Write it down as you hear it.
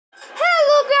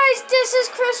this is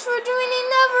Chris for doing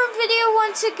another video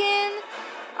once again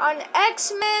on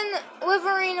X-Men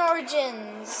Wolverine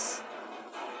Origins.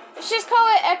 Let's just call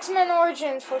it X-Men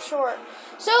Origins for short.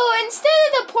 So instead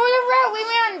of the portal route, we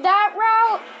went that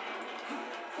route.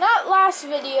 Not last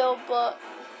video, but...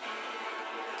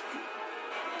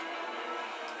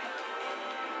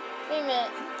 Wait a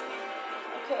minute.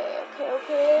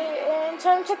 Okay. And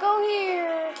time to go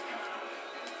here.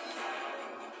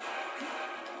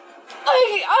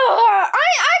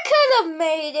 I could have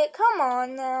made it. Come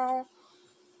on now.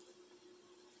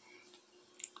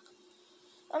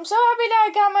 I'm so happy that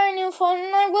I got my new phone,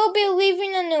 and I will be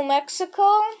leaving to New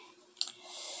Mexico.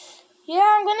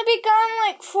 Yeah, I'm gonna be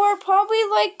gone for probably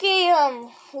a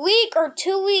week or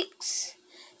 2 weeks.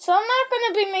 So I'm not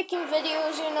gonna be making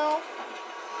videos, you know.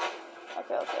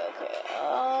 Okay.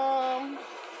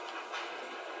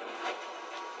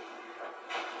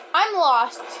 I'm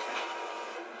lost.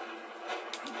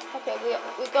 Okay,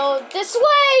 we go this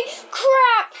way!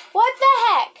 Crap! What the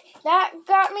heck? That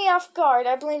got me off guard.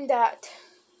 I blame that.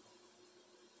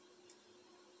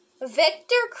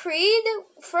 Victor Creed,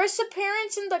 first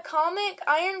appearance in the comic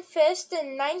Iron Fist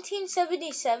in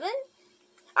 1977?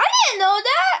 I didn't know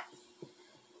that!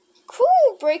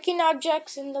 Cool, breaking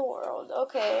objects in the world.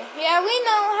 Okay, yeah, we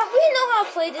know how to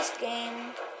play this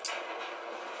game.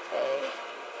 Okay.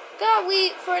 Gotta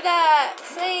wait for that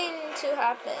thing to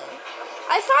happen.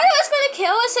 I thought it was gonna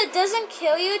kill us. It doesn't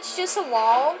kill you. It's just a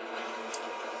wall.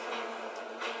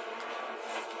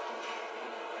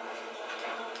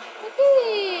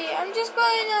 Okay, I'm just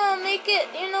going to make it,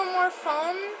 more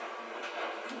fun.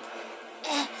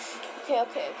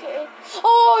 Okay.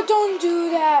 Oh, don't do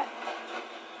that.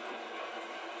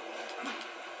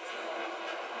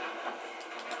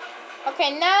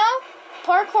 Okay, now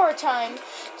parkour time.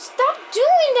 Stop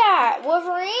doing that,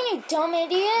 Wolverine, you dumb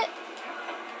idiot.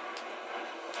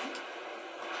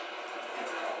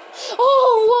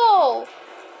 Oh, whoa!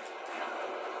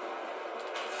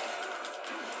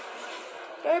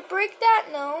 Did I break that?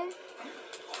 No.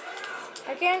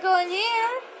 I can't go in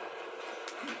here.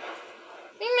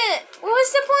 Wait a minute.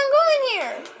 What's the point going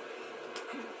here?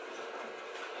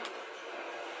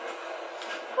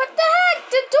 What the heck?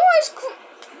 The door is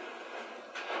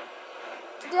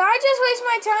Did I just waste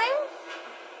my time?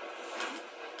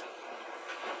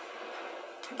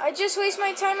 I just waste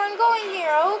my time on going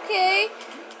here. Okay.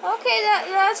 Okay,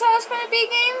 that's how it's gonna be,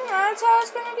 game? That's how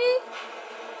it's gonna be?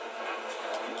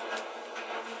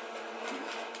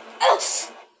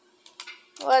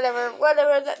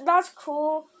 Whatever, that's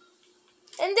cool.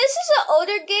 And this is an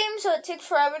older game, so it takes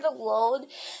forever to load.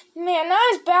 Man,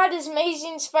 not as bad as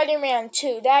Amazing Spider-Man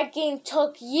 2. That game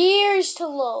took years to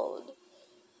load.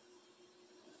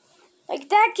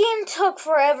 That game took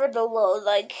forever to load,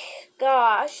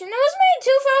 gosh. And it was made in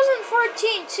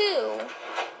 2014, too.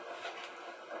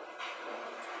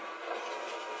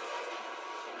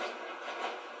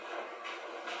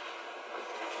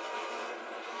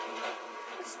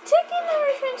 It's taking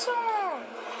everything so long.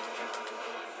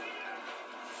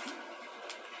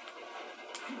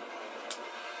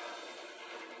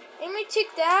 Let me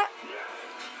take that.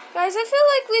 Guys, I feel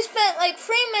like we spent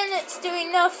 3 minutes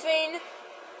doing nothing.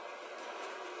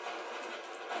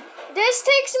 This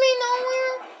takes me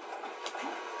nowhere.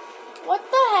 What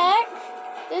the heck?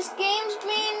 This game's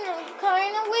being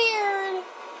kind of weird.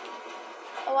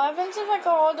 Oh, what happens if I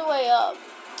go all the way up?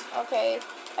 Okay.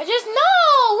 No!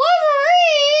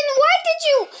 Wolverine!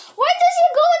 Why does he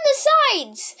go in the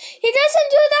sides? He doesn't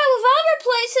do that with other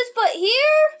places, but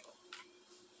here?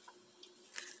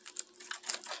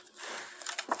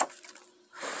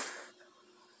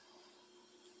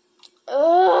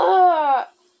 Ugh!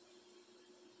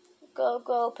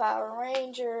 Go, Power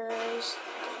Rangers.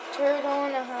 Turtle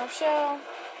and a half shell.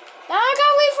 Now I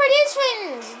gotta wait for these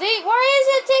ones. Why is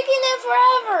it taking them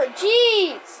forever?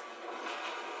 Jeez.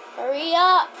 Hurry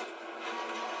up.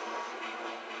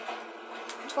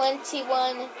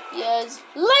 21 years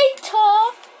later.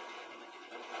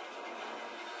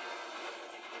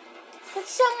 Could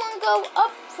someone go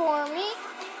up for me?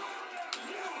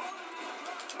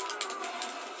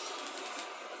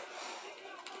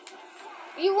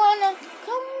 You wanna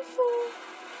come for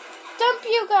dump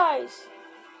you guys?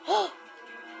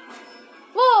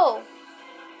 Whoa!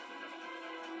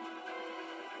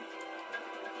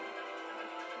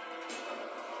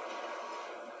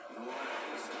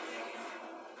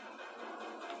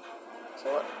 So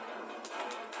what?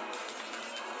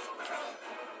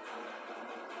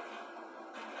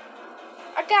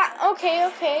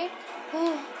 Okay.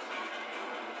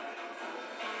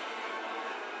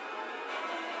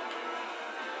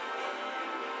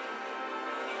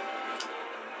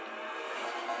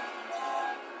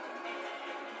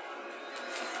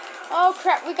 Oh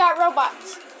crap, we got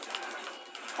robots.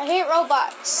 I hate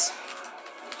robots.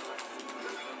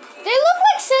 They look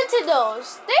like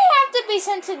sentinels. They have to be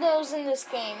sentinels in this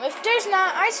game. If there's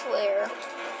not, I swear.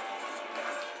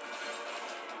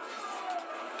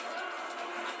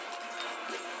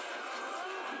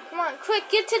 Come on, quick,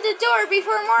 get to the door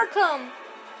before more come.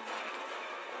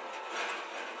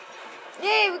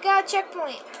 Yay, we got a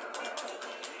checkpoint.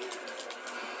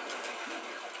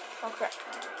 Oh crap.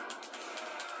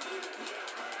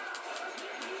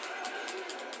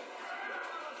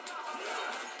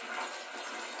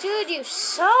 Dude, you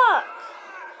suck.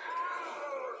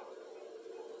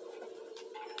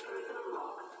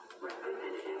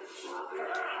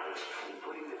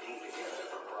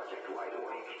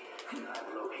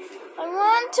 I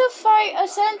want to fight a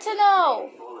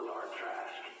sentinel.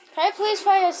 Can I please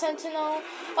fight a sentinel?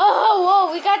 Oh,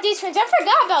 whoa, we got these friends. I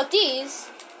forgot about these.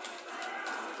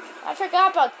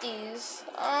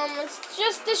 Let's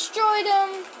just destroy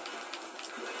them.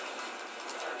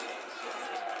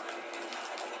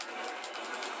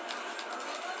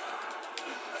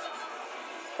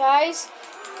 Guys,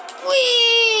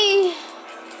 wee!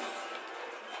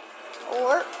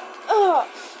 Or,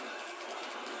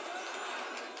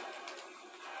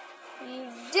 you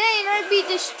dang, I'd be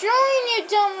destroying you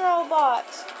dumb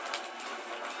robots.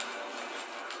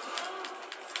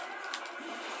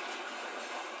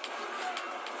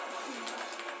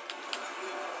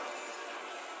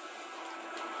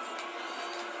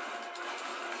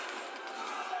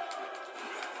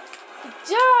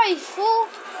 Die, fool!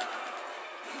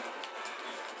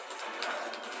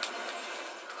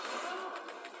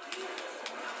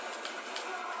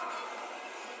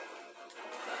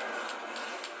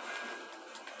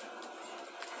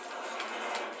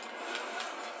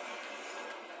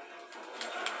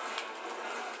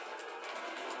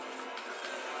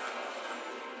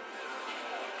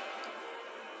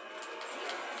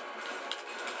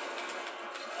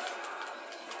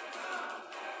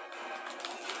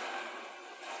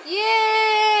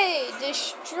 Yay!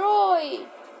 Destroy!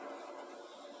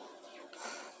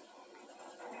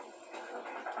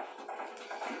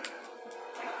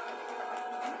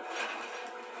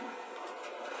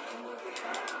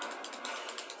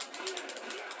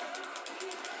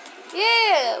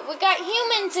 Yeah! We got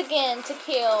humans again to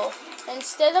kill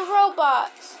instead of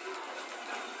robots.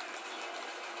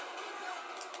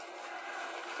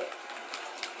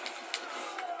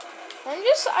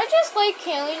 I just like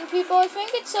killing people. I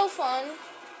think it's so fun.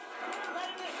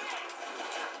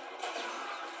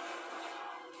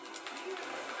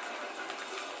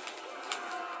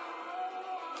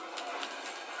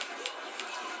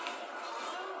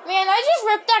 Man, I just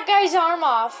ripped that guy's arm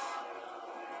off.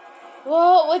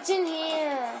 Whoa, what's in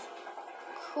here?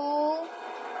 Cool.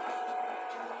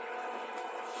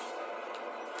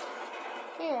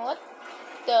 What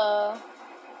the?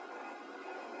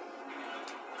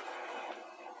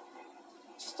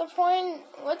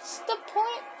 What's the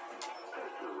point?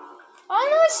 I don't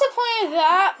know what's the point of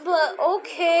that, but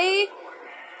okay.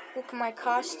 Look at my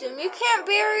costume. You can't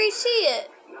barely see it.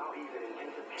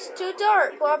 It's too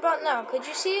dark. What about now? Could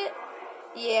you see it?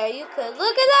 Yeah, you could.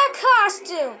 Look at that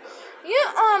costume.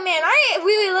 Oh man, I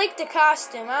really like the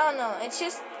costume. I don't know. It's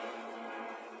just.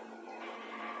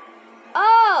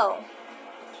 Oh.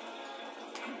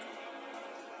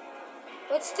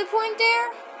 What's the point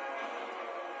there?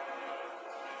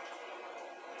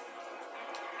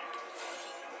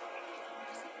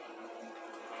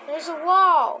 There's a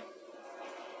wall.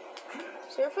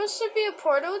 Is there supposed to be a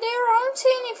portal there? I don't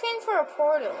see anything for a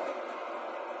portal.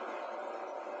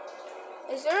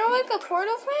 Is there like a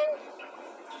portal thing?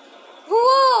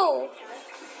 Whoa!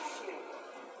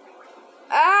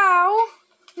 Ow!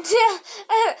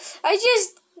 I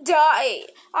just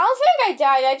died. I don't think I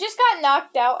died. I just got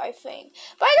knocked out, I think.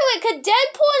 By the way, could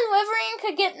Deadpool and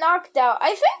Wolverine get knocked out?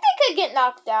 I think they could get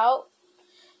knocked out.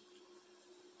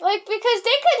 Like, because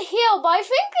they could heal, but I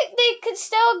think they could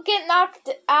still get knocked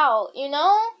out, you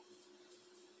know?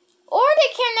 Or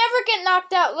they can never get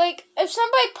knocked out. Like, if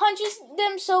somebody punches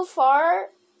them so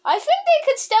far, I think they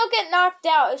could still get knocked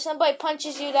out if somebody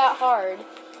punches you that hard.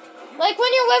 Like, when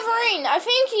you're Wolverine, I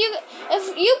think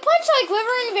if you punch, like,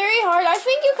 Wolverine very hard, I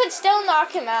think you could still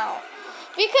knock him out.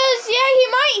 Because, yeah, he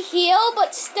might heal,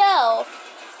 but still.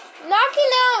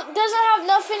 Knocking out doesn't have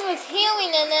nothing with healing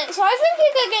in it, so I think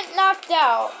he could get knocked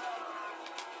out.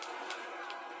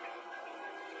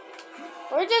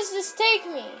 Where does this take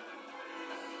me?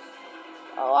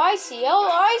 Oh, I see. Oh,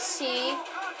 I see.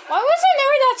 Why was I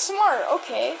never that smart?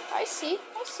 Okay, I see.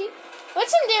 What's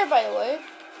in there, by the way?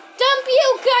 Dump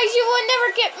you guys, you will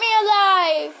never get me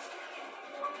alive.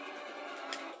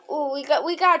 Ooh, we got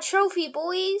a trophy,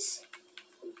 boys.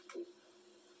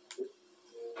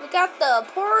 We got the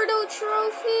Portal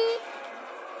trophy.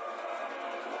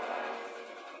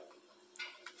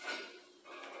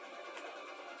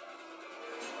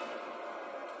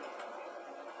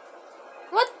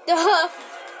 What the?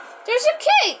 There's a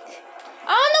cake.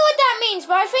 I don't know what that means,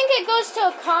 but I think it goes to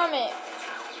a comic.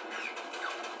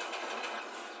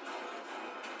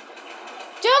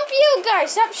 Jump, you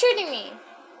guys! Stop shooting me.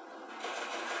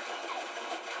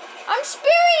 I'm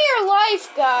sparing your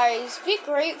life, guys. Be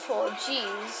grateful.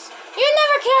 Jeez. You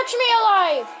never catch me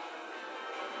alive.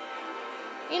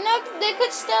 You know, they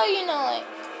could still, you know, like.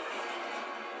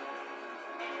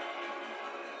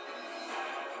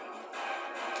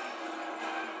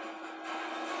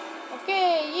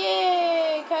 Okay,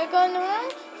 yay. Can I go in the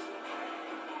room?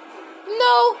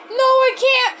 No, I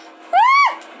can't. Ah!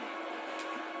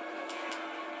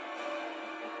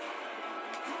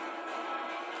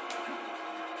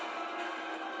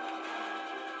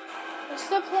 What's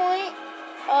the point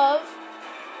of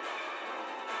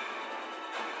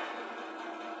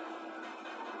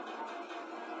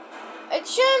it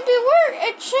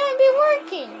shouldn't be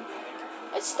working.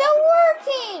 It's still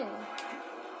working.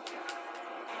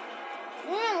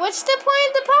 What's the point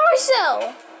of the power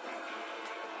cell?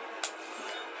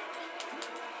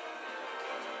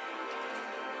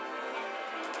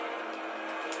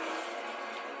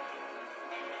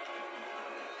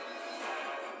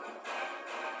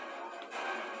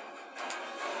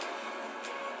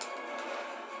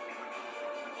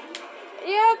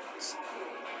 Yeah.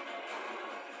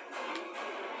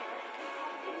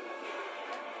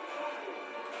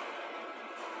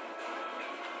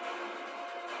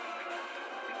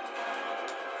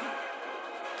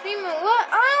 Wait a minute, what?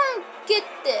 I don't get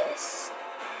this.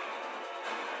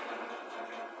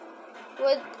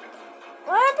 What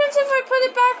happens if I put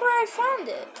it back where I found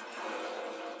it?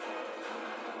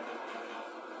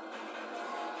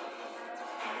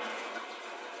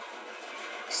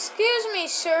 Excuse me,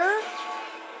 sir.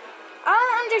 I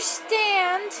don't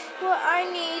understand what I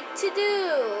need to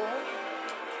do.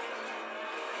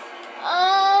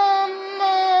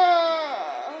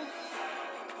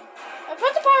 I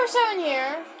put the power cell in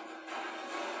here.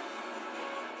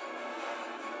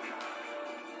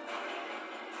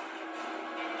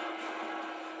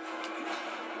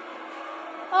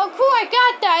 Oh, cool, I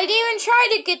got that. I didn't even try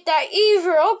to get that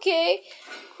either. Okay.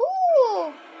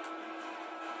 Cool.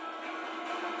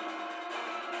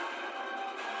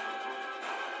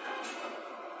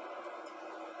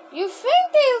 You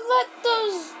think they let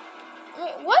those...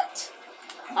 Wait, what?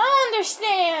 I don't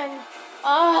understand.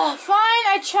 Fine.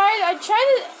 I tried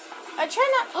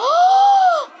not...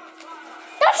 Oh!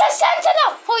 That's a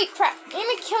sentinel! Holy crap. Let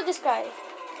me kill this guy.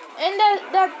 And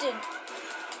that dude.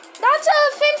 That's a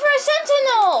thing for a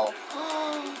sentinel.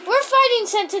 We're fighting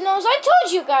sentinels. I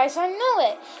told you guys. I knew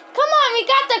it. Come on. We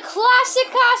got the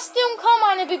classic costume. Come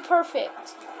on. It'd be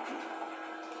perfect.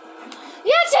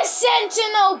 Yeah, it's a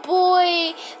sentinel,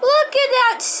 boy. Look at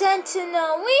that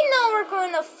sentinel. We know we're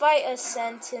going to fight a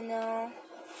sentinel.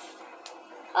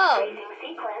 Oh.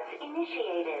 Sequence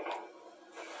initiated.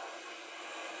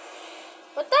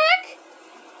 What the heck?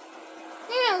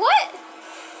 Man, what?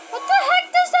 What the heck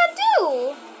does that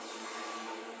do?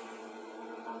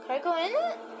 Can I go in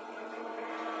it?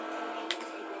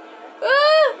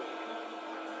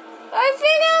 I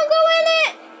think I'll go in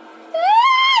it.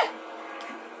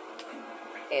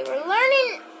 Okay, we're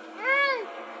learning.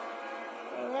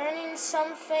 We're learning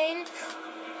something.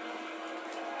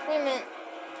 Wait a minute.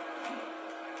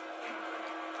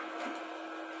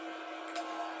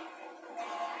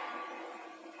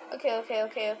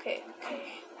 Okay.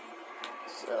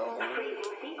 So. Freezing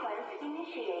sequence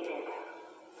initiated.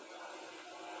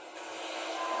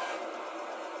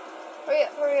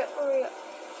 Hurry up.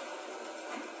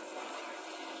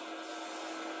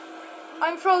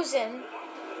 I'm frozen.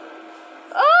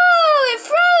 Oh, it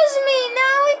froze me.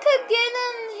 Now we could get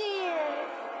in here.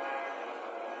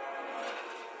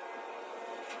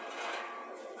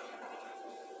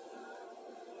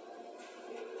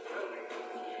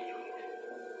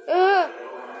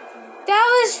 That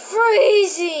was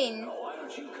freezing.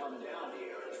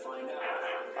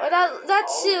 Oh,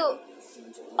 that's too.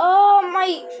 Oh,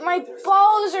 my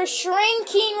balls are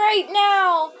shrinking right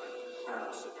now.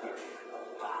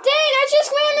 Dang, I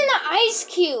just ran in an ice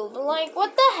cube. Like,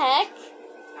 what the heck?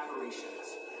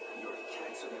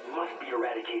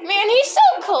 Man, he's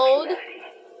so cold.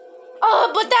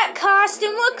 Oh, but that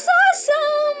costume looks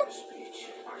awesome.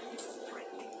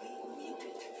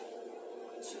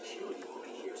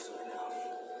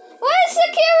 What is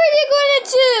security going to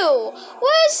do?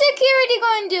 What is security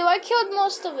going to do? I killed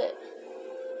most of it.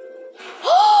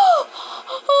 Oh!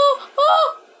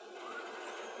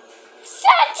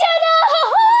 Sentinel!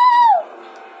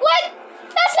 What?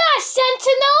 That's not a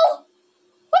sentinel!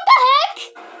 What the heck?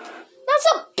 That's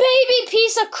a baby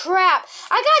piece of crap.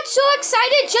 I got so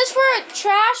excited just for a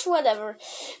trash, whatever.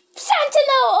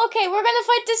 Sentinel! Okay, we're gonna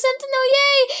fight the Sentinel,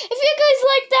 yay! If you guys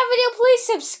liked that video, please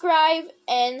subscribe,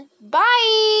 and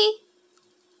bye!